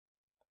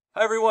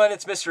Hi everyone,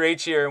 it's Mr.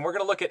 H here, and we're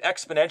going to look at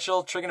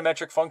exponential,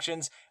 trigonometric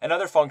functions, and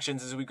other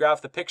functions as we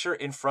graph the picture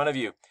in front of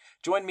you.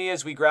 Join me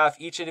as we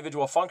graph each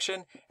individual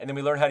function, and then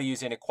we learn how to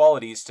use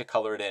inequalities to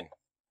color it in.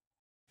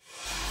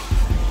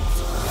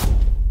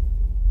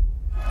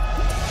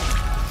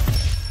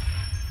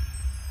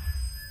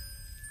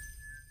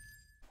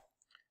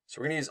 So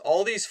we're going to use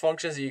all these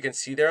functions that you can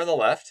see there on the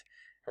left,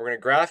 and we're going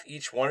to graph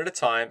each one at a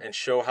time and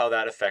show how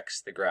that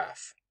affects the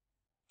graph.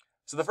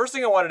 So the first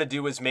thing I wanted to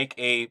do was make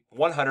a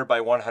 100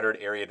 by 100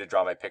 area to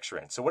draw my picture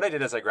in. So what I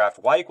did is I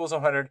graphed y equals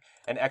 100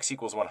 and x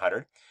equals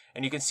 100.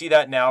 And you can see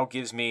that now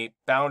gives me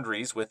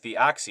boundaries with the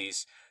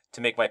axes to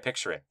make my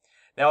picture in.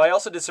 Now I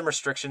also did some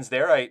restrictions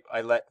there.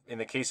 I let, in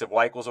the case of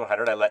y equals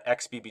 100, I let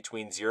x be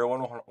between 0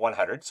 and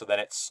 100. So then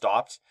it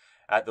stopped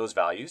at those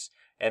values.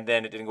 And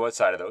then it didn't go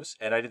outside of those.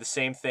 And I did the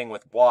same thing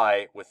with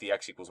y with the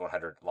x equals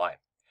 100 line.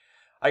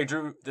 I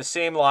drew the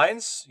same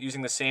lines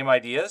using the same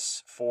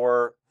ideas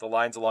for the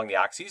lines along the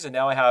axes, and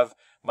now I have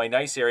my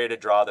nice area to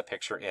draw the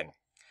picture in.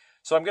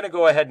 So I'm going to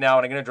go ahead now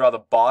and I'm going to draw the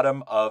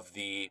bottom of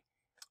the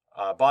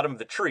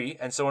tree.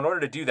 And so in order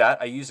to do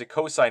that, I used a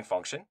cosine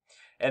function,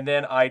 and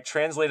then I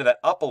translated that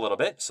up a little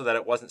bit so that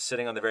it wasn't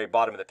sitting on the very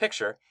bottom of the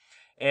picture,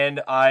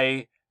 and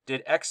I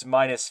did x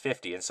minus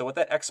 50. And so what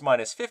that x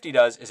minus 50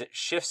 does is it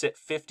shifts it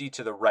 50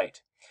 to the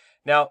right.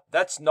 Now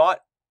that's not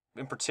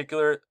in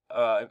particular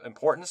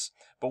importance,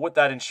 but what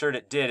that ensured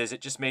it did is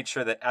it just made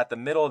sure that at the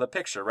middle of the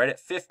picture, right at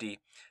 50,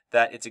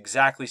 that it's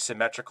exactly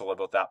symmetrical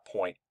about that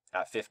point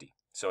at 50.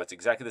 So it's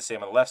exactly the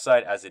same on the left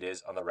side as it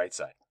is on the right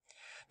side.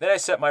 Then I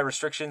set my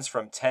restrictions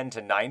from 10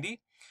 to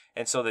 90,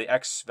 and so the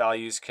x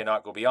values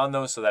cannot go beyond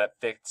those so that it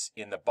fits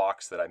in the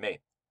box that I made.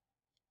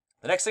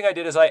 The next thing I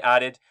did is I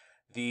added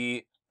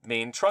the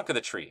main trunk of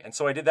the tree, and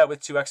so I did that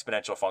with two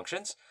exponential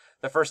functions.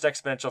 The first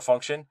exponential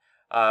function,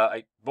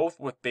 both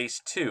with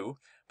base 2,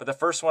 but the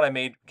first one I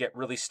made get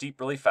really steep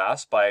really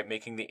fast by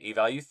making the a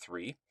value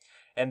 3.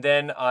 And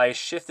then I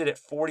shifted it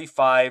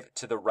 45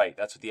 to the right.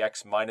 That's what the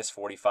x minus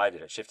 45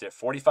 did. I shifted it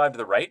 45 to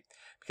the right.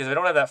 Because if I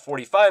don't have that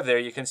 45 there,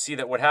 you can see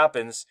that what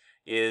happens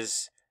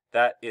is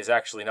that is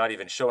actually not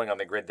even showing on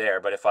the grid there.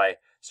 But if I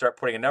start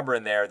putting a number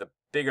in there, the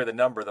bigger the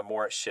number, the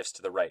more it shifts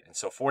to the right. And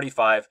so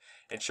 45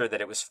 ensured that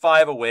it was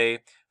 5 away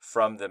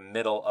from the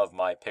middle of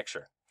my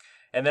picture.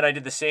 And then I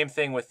did the same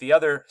thing with the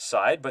other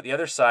side, but the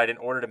other side, in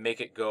order to make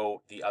it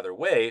go the other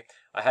way,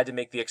 I had to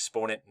make the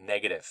exponent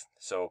negative.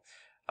 So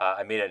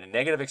I made it a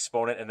negative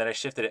exponent, and then I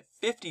shifted it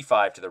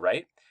 55 to the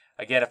right.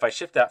 Again, if I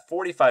shift that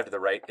 45 to the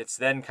right, it's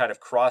then kind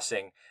of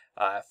crossing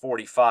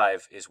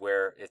 45 is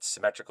where it's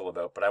symmetrical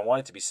about. But I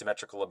want it to be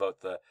symmetrical about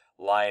the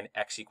line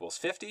x equals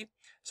 50.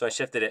 So I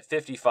shifted it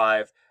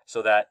 55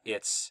 so that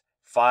it's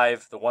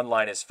 5. The one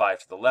line is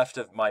 5 to the left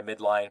of my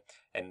midline,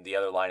 and the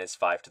other line is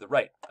 5 to the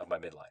right of my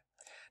midline.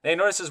 Now you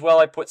notice as well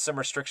I put some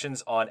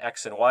restrictions on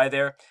x and y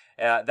there.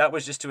 That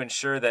was just to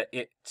ensure that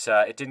it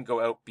didn't go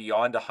out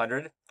beyond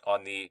 100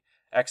 on the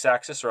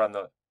x-axis or on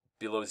the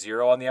below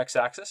 0 on the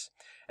x-axis.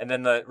 And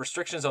then the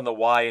restrictions on the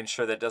y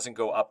ensure that it doesn't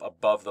go up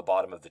above the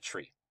bottom of the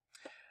tree.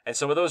 And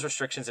so with those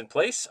restrictions in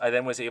place, I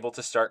then was able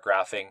to start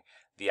graphing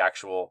the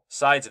actual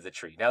sides of the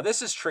tree. Now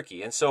this is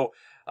tricky, and so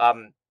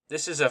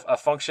this is a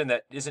function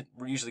that isn't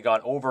usually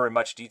gone over in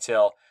much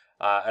detail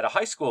at a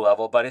high school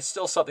level, but it's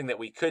still something that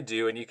we could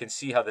do, and you can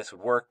see how this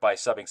would work by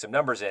subbing some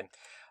numbers in.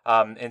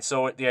 And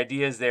so the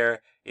idea is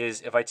there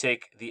is if I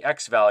take the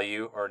x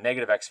value, or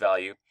negative x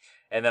value,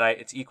 and then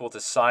it's equal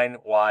to sine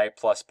y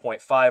plus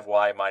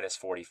 0.5y minus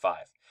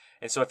 45.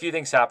 And so a few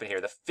things happen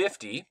here. The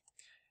 50,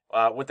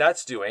 what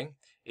that's doing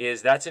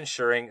is that's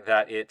ensuring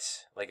that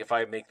it's, like if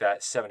I make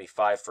that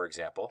 75, for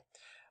example,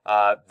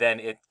 then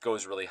it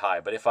goes really high.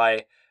 But if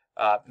I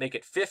make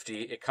it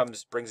 50, it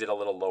brings it a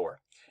little lower.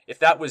 If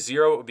that was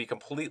 0, it would be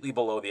completely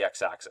below the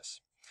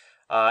x-axis.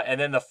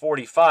 And then the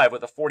 45,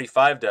 what the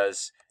 45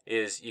 does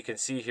is, you can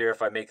see here,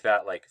 if I make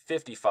that like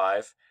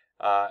 55,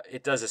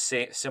 it does a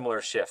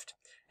similar shift.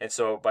 And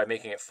so by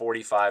making it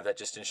 45, that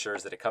just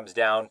ensures that it comes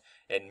down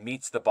and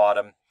meets the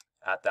bottom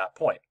at that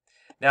point.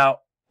 Now,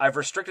 I've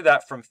restricted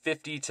that from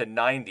 50 to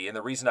 90, and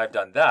the reason I've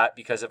done that,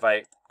 because if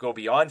I go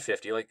beyond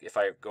 50, like if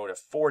I go to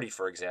 40,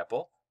 for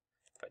example,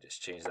 if I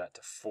just change that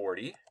to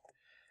 40,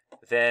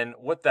 then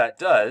what that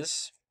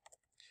does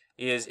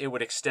is it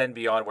would extend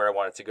beyond where I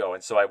want it to go.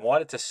 And so I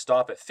want it to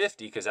stop at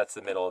 50 because that's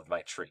the middle of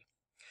my tree.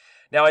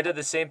 Now I did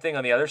the same thing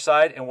on the other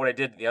side, and what I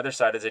did on the other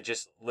side is I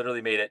just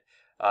literally made it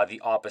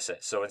the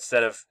opposite. So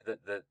instead of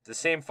the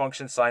same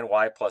function, sine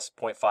y plus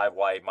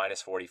 0.5y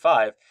minus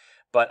 45,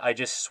 but I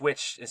just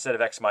switched, instead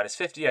of x minus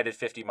 50, I did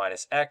 50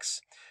 minus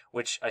x,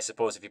 which I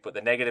suppose if you put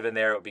the negative in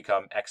there, it would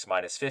become x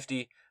minus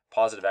 50,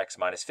 positive x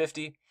minus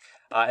 50.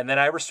 And then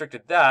I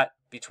restricted that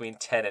between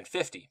 10 and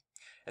 50.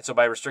 And so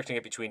by restricting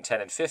it between 10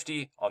 and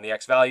 50 on the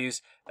x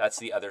values, that's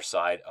the other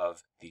side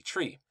of the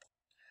tree.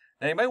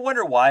 Now you might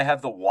wonder why I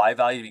have the y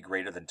value be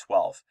greater than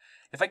 12.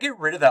 If I get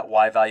rid of that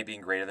y value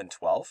being greater than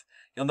 12,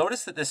 you'll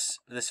notice that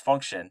this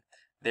function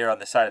there on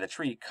the side of the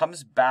tree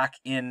comes back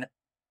in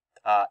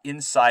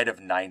inside of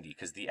 90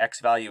 because the x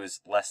value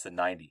is less than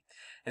 90.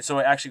 And so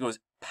it actually goes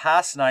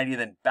past 90,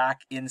 then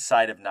back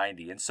inside of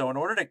 90. And so in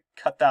order to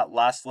cut that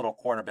last little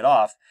corner bit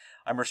off,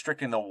 I'm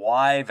restricting the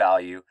y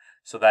value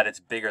so that it's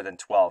bigger than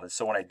 12. And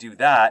so when I do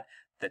that,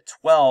 the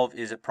 12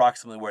 is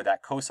approximately where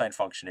that cosine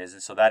function is,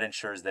 and so that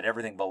ensures that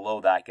everything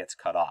below that gets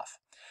cut off.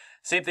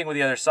 Same thing with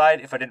the other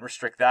side. If I didn't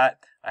restrict that,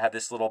 I have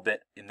this little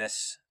bit on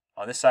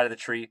this side of the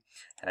tree,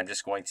 and I'm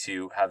just going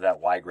to have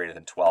that y greater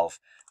than 12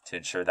 to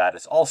ensure that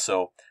it's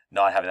also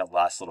not having that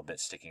last little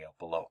bit sticking out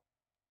below.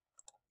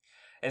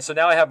 And so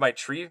now I have my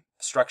tree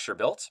structure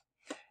built.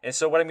 And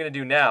so what I'm going to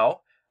do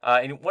now,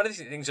 and one of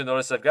the things you'll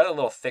notice, I've got a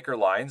little thicker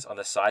lines on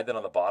the side than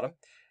on the bottom.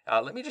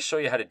 Let me just show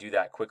you how to do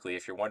that quickly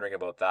if you're wondering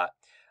about that.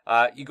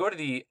 You go to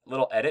the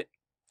little edit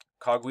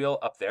cogwheel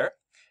up there,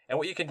 and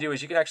what you can do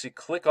is you can actually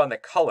click on the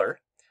color,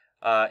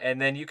 and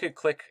then you could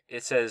click,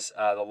 it says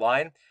the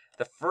line.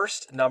 The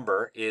first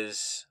number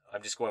is,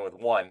 I'm just going with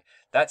 1,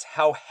 that's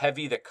how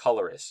heavy the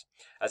color is,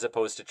 as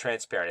opposed to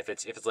transparent. If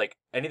it's like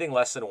anything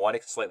less than 1,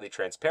 it's slightly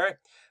transparent,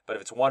 but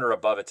if it's 1 or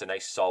above, it's a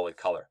nice solid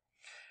color.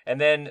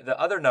 And then the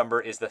other number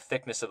is the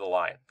thickness of the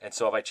line. And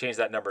so if I change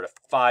that number to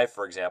 5,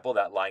 for example,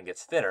 that line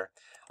gets thinner.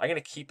 I'm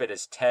going to keep it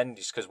as 10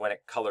 just because when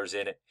it colors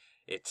in,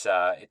 it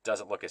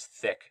doesn't look as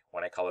thick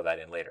when I color that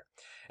in later.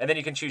 And then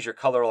you can choose your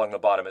color along the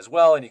bottom as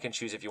well, and you can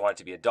choose if you want it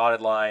to be a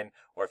dotted line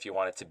or if you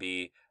want it to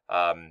be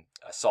a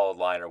solid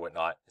line or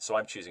whatnot. So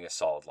I'm choosing a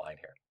solid line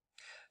here.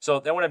 So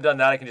then when I've done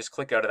that, I can just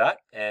click out of that,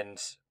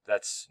 and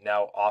that's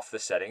now off the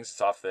settings.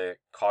 It's off the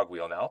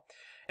cogwheel now.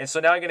 And so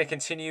now I'm going to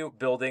continue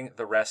building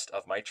the rest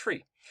of my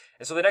tree.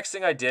 And so the next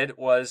thing I did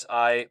was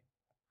I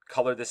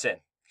colored this in.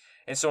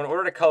 And so in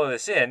order to color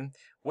this in,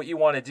 what you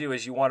want to do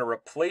is you want to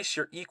replace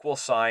your equal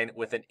sign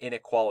with an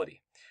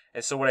inequality.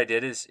 And so what I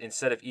did is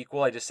instead of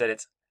equal, I just said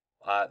it's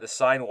the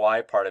sign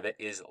y part of it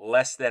is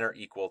less than or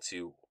equal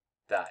to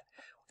that.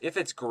 If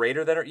it's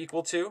greater than or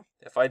equal to,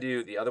 if I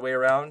do the other way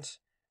around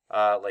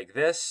like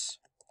this,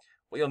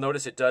 what you'll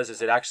notice it does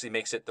is it actually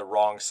makes it the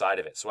wrong side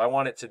of it. So I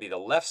want it to be the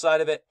left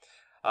side of it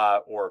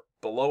or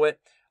below it,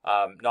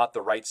 not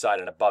the right side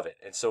and above it.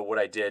 And so what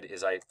I did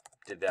is I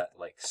did that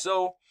like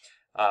so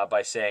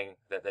by saying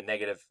that the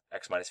negative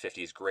x minus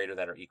 50 is greater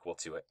than or equal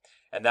to it.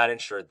 And that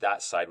ensured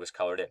that side was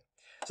colored in.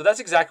 So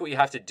that's exactly what you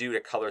have to do to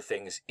color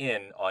things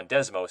in on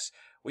Desmos.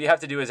 What you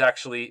have to do is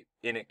actually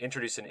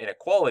introduce an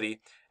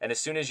inequality, and as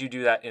soon as you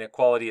do that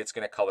inequality, it's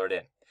going to color it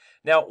in.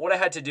 Now, what I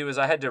had to do is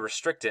I had to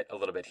restrict it a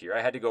little bit here.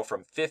 I had to go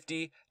from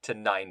 50 to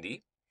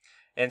 90.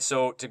 And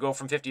so to go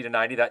from 50 to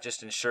 90, that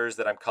just ensures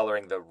that I'm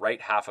coloring the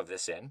right half of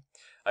this in.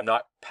 I'm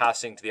not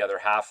passing to the other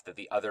half that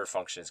the other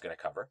function is going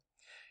to cover.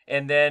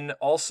 And then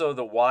also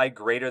the y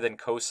greater than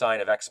cosine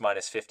of x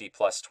minus 50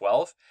 plus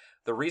 12.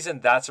 The reason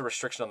that's a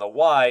restriction on the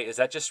y is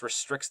that just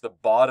restricts the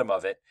bottom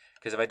of it,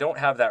 because if I don't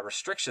have that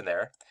restriction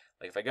there,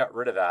 like if I got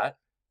rid of that,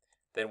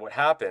 then what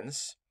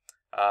happens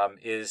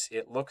is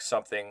it looks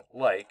something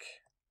like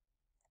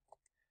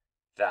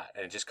that,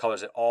 and it just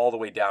colors it all the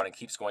way down and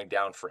keeps going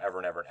down forever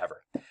and ever and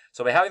ever.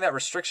 So by having that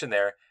restriction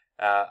there,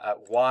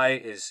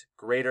 y is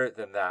greater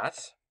than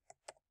that,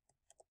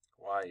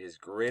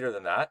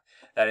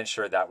 that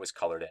ensured that was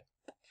colored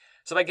in.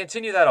 So if I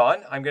continue that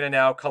on, I'm going to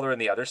now color in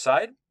the other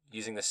side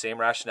using the same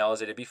rationale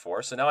as I did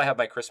before. So now I have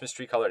my Christmas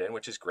tree colored in,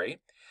 which is great.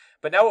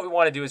 But now what we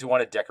want to do is we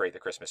want to decorate the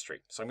Christmas tree.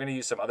 So I'm going to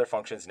use some other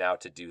functions now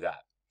to do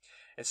that.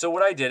 And so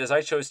what I did is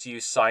I chose to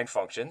use sign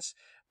functions.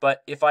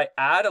 But if I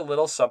add a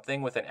little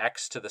something with an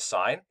x to the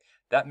sign,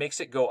 that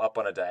makes it go up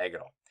on a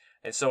diagonal.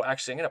 And so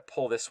actually I'm going to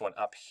pull this one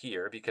up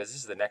here because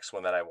this is the next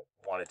one that I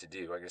wanted to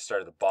do. I'm going to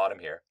start at the bottom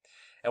here.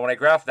 And when I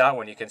graph that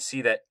one, you can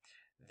see that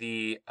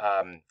the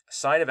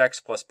sine of x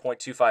plus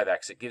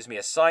 0.25x, it gives me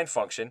a sine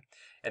function,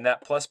 and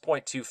that plus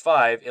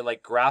 0.25, it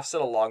like graphs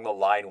it along the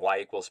line y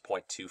equals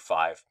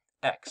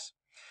 0.25x.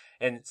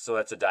 And so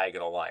that's a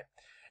diagonal line.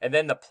 And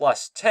then the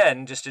plus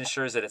 10 just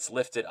ensures that it's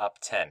lifted up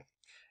 10.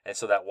 And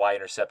so that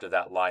y-intercept of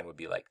that line would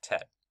be like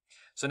 10.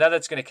 So now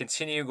that's going to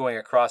continue going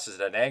across as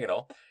a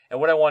diagonal. And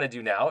what I want to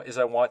do now is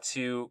I want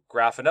to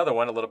graph another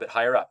one a little bit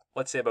higher up.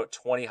 Let's say about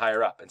 20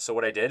 higher up. And so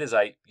what I did is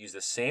I used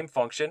the same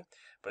function,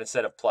 but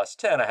instead of plus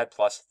 10, I had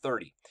plus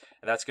 30.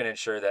 And that's going to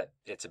ensure that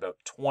it's about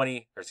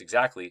 20, or it's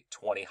exactly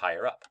 20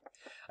 higher up.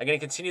 I'm going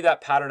to continue that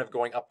pattern of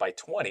going up by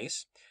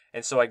 20s.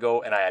 And so I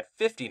go and I add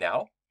 50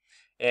 now,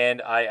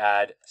 and I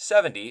add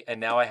 70, and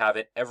now I have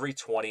it every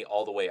 20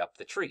 all the way up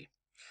the tree.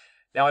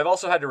 Now I've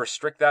also had to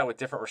restrict that with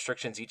different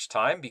restrictions each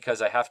time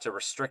because I have to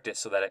restrict it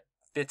so that it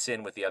fits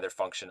in with the other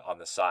function on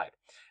the side.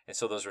 And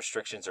so those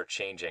restrictions are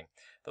changing,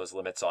 those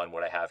limits on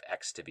what I have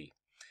x to be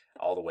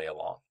all the way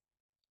along.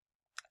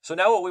 So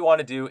now what we want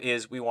to do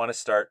is we want to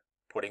start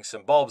putting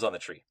some bulbs on the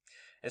tree.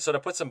 And so to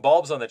put some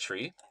bulbs on the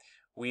tree,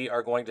 we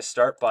are going to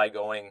start by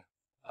going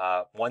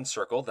one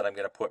circle that I'm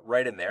going to put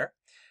right in there.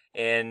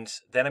 And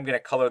then I'm going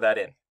to color that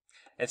in.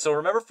 And so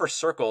remember for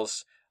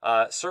circles,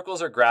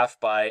 circles are graphed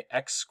by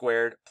x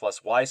squared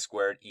plus y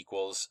squared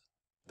equals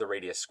the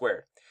radius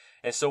squared.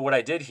 And so what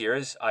I did here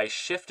is I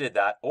shifted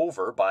that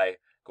over by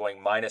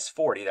going minus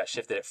 40, that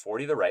shifted it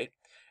 40 to the right,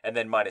 and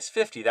then minus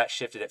 50, that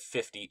shifted it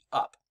 50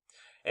 up.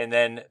 and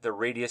then the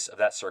radius of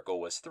that circle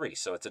was 3.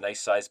 So it's a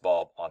nice sized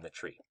bulb on the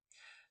tree.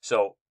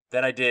 So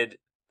then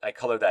I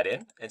colored that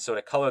in. And so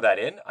to color that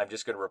in, I'm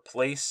just going to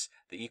replace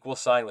the equal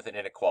sign with an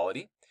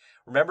inequality.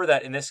 Remember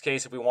that in this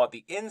case, if we want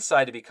the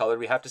inside to be colored,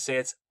 we have to say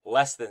it's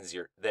less than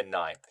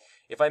 9.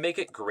 If I make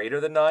it greater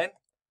than 9,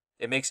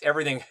 it makes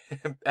everything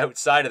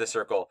outside of the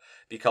circle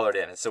be colored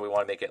in. And so we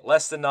want to make it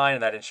less than 9,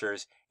 and that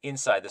ensures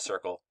inside the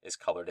circle is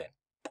colored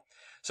in.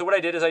 So what I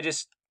did is I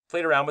just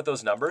played around with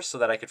those numbers so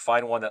that I could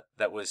find one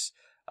that was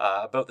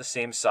about the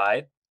same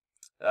side.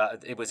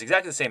 It was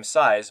exactly the same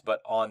size,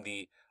 but on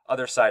the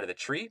other side of the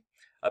tree,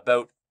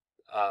 about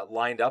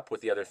lined up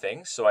with the other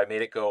things. So I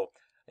made it go,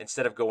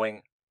 instead of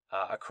going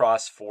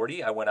across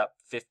 40, I went up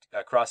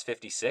across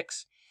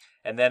 56,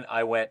 and then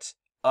I went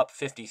up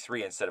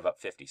 53 instead of up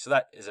 50. So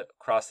that is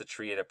across the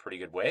tree in a pretty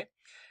good way.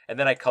 And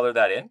then I colored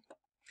that in.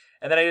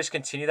 And then I just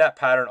continue that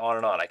pattern on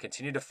and on. I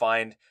continued to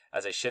find,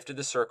 as I shifted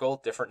the circle,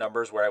 different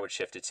numbers where I would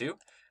shift it to.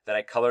 Then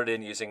I colored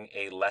in using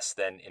a less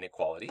than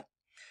inequality.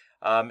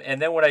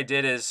 And then what I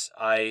did is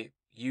I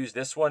used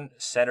this one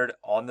centered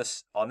on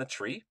the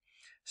tree.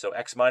 So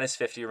x minus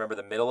 50, remember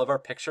the middle of our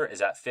picture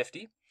is at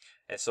 50.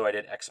 And so I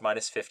did x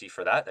minus 50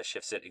 for that. That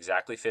shifts it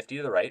exactly 50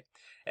 to the right.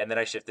 And then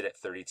I shifted it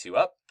 32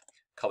 up,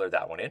 colored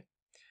that one in.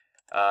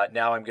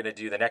 Now I'm going to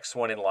do the next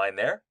one in line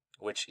there,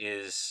 which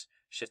is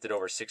shifted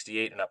over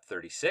 68 and up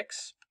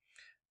 36.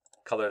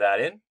 Color that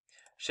in.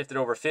 Shifted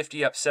over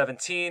 50 up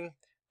 17.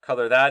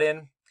 Color that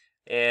in.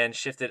 And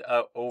shifted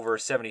over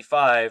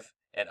 75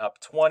 and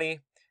up 20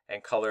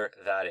 and color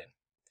that in.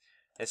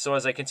 And so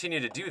as I continue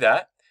to do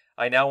that,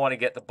 I now want to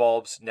get the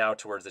bulbs now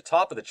towards the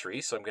top of the tree.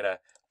 So I'm going to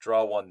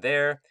draw one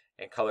there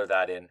and color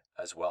that in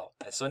as well.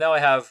 And so now I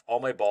have all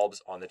my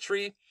bulbs on the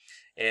tree,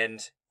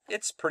 and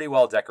it's pretty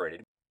well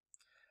decorated.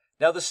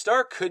 Now the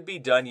star could be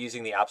done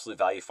using the absolute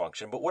value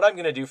function, but what I'm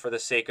going to do for the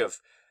sake of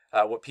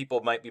what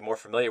people might be more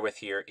familiar with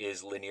here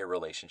is linear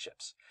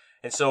relationships.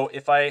 And so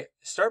if I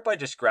start by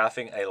just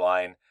graphing a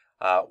line,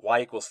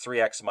 y equals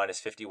 3x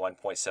minus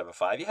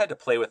 51.75, you had to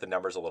play with the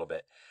numbers a little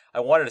bit. I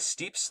wanted a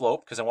steep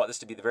slope because I want this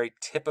to be the very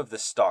tip of the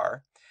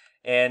star.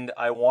 And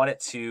I want it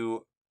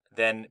to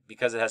then,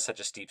 because it has such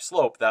a steep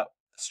slope, that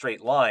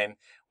straight line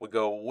would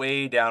go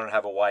way down and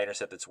have a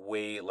y-intercept that's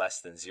way less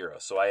than 0.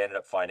 So I ended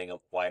up finding a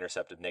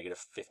y-intercept of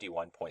negative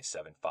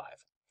 51.75.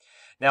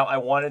 Now I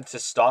wanted to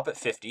stop at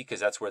 50 because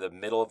that's where the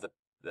middle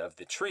of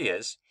the tree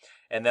is.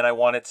 And then I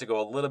wanted to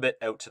go a little bit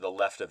out to the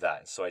left of that.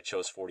 And so I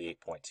chose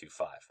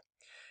 48.25.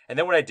 And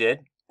then what I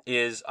did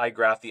is I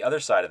graphed the other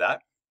side of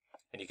that.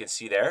 And you can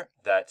see there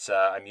that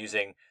I'm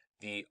using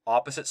the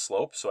opposite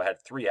slope. So I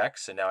had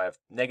 3x, and now I have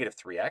negative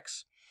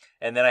 3x.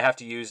 And then I have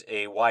to use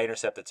a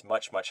y-intercept that's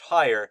much, much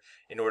higher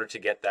in order to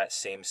get that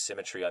same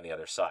symmetry on the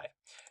other side.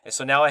 And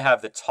so now I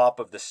have the top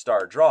of the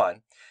star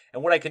drawn.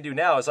 And what I can do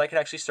now is I can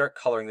actually start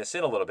coloring this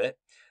in a little bit.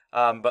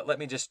 But let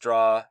me just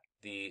draw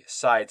the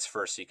sides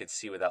first so you can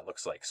see what that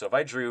looks like. So if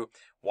I drew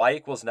y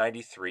equals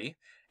 93,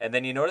 and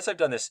then you notice I've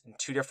done this in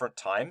 2 different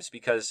times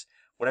because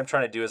what I'm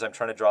trying to do is I'm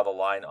trying to draw the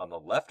line on the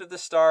left of the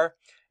star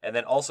and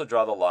then also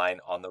draw the line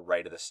on the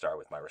right of the star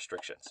with my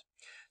restrictions.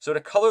 So to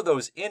color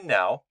those in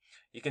now,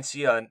 you can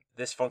see on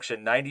this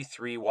function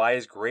 93, y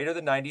is greater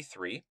than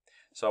 93.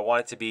 So I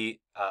want it to be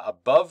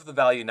above the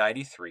value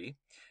 93,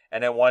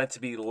 and I want it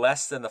to be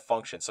less than the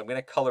function. So I'm going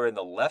to color in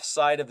the left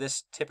side of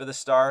this tip of the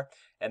star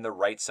and the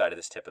right side of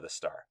this tip of the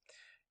star.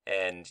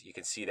 And you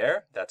can see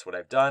there, that's what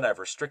I've done. I've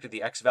restricted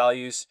the x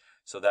values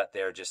so that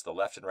they're just the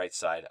left and right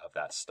side of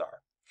that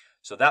star.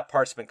 So that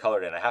part's been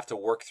colored in. I have to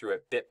work through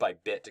it bit by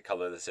bit to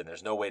color this in.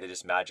 There's no way to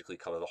just magically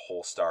color the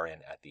whole star in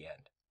at the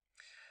end.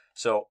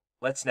 So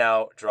let's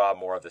now draw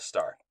more of the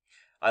star.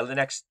 I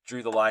next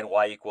drew the line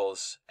y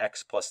equals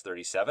x plus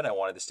 37. I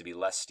wanted this to be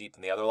less steep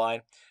than the other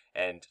line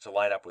and to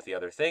line up with the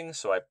other things.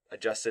 So I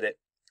adjusted it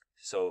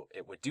so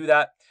it would do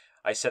that.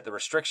 I set the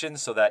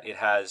restrictions so that it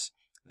has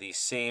the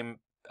same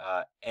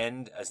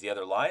end as the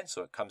other line.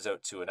 So it comes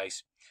out to a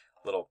nice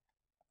little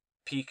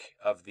peak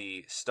of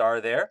the star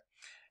there.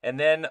 And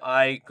then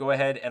I go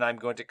ahead and I'm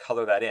going to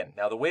color that in.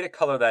 Now the way to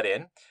color that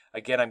in,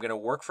 again, I'm going to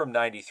work from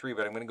 93,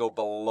 but I'm going to go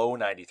below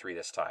 93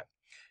 this time.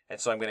 And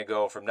so I'm going to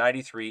go from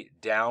 93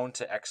 down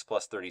to x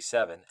plus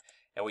 37.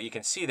 And what you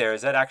can see there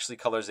is that actually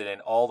colors it in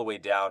all the way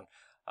down,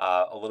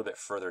 a little bit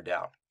further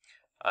down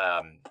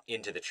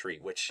into the tree,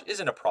 which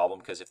isn't a problem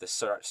because if the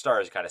star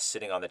is kind of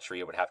sitting on the tree,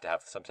 it would have to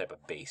have some type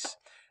of base.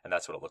 And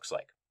that's what it looks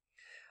like.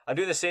 I'm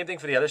doing the same thing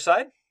for the other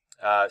side.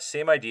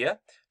 Same idea,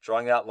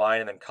 drawing that line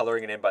and then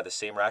coloring it in by the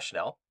same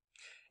rationale.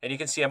 And you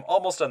can see I'm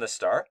almost on the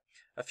star.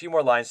 A few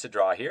more lines to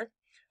draw here.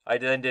 I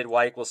then did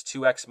y equals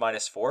 2x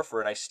minus 4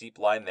 for a nice steep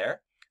line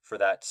there for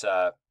that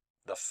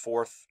the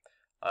fourth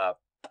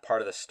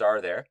part of the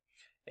star there.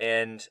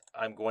 And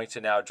I'm going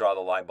to now draw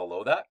the line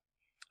below that.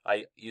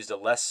 I used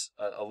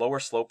a lower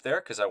slope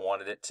there because I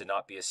wanted it to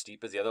not be as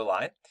steep as the other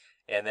line.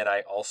 And then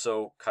I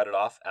also cut it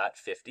off at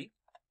 50.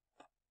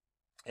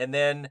 And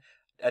then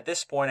at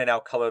this point, I now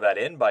color that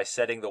in by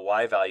setting the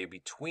y value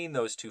between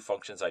those two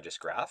functions I just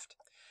graphed.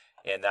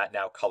 And that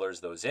now colors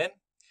those in.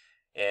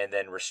 and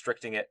then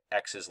restricting it,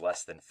 x is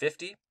less than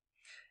 50.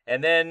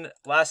 And then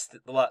last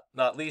but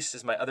not least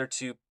is my other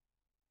two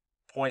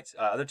points,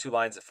 other two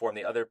lines that form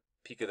the other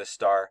peak of the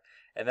star,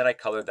 and then I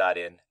colored that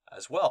in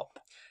as well.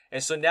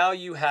 And so now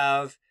you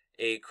have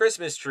a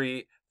Christmas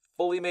tree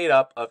fully made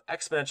up of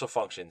exponential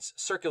functions,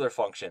 circular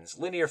functions,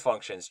 linear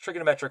functions,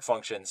 trigonometric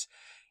functions,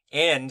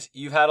 and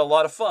you've had a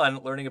lot of fun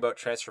learning about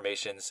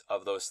transformations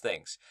of those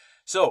things.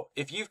 So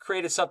if you've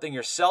created something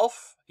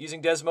yourself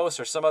using Desmos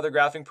or some other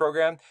graphing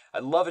program,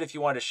 I'd love it if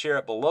you want to share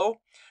it below.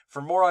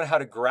 For more on how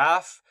to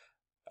graph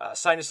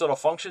sinusoidal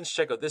functions,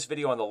 check out this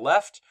video on the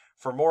left.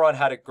 For more on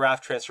how to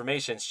graph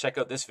transformations, check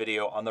out this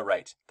video on the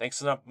right. Thanks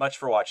so much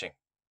for watching.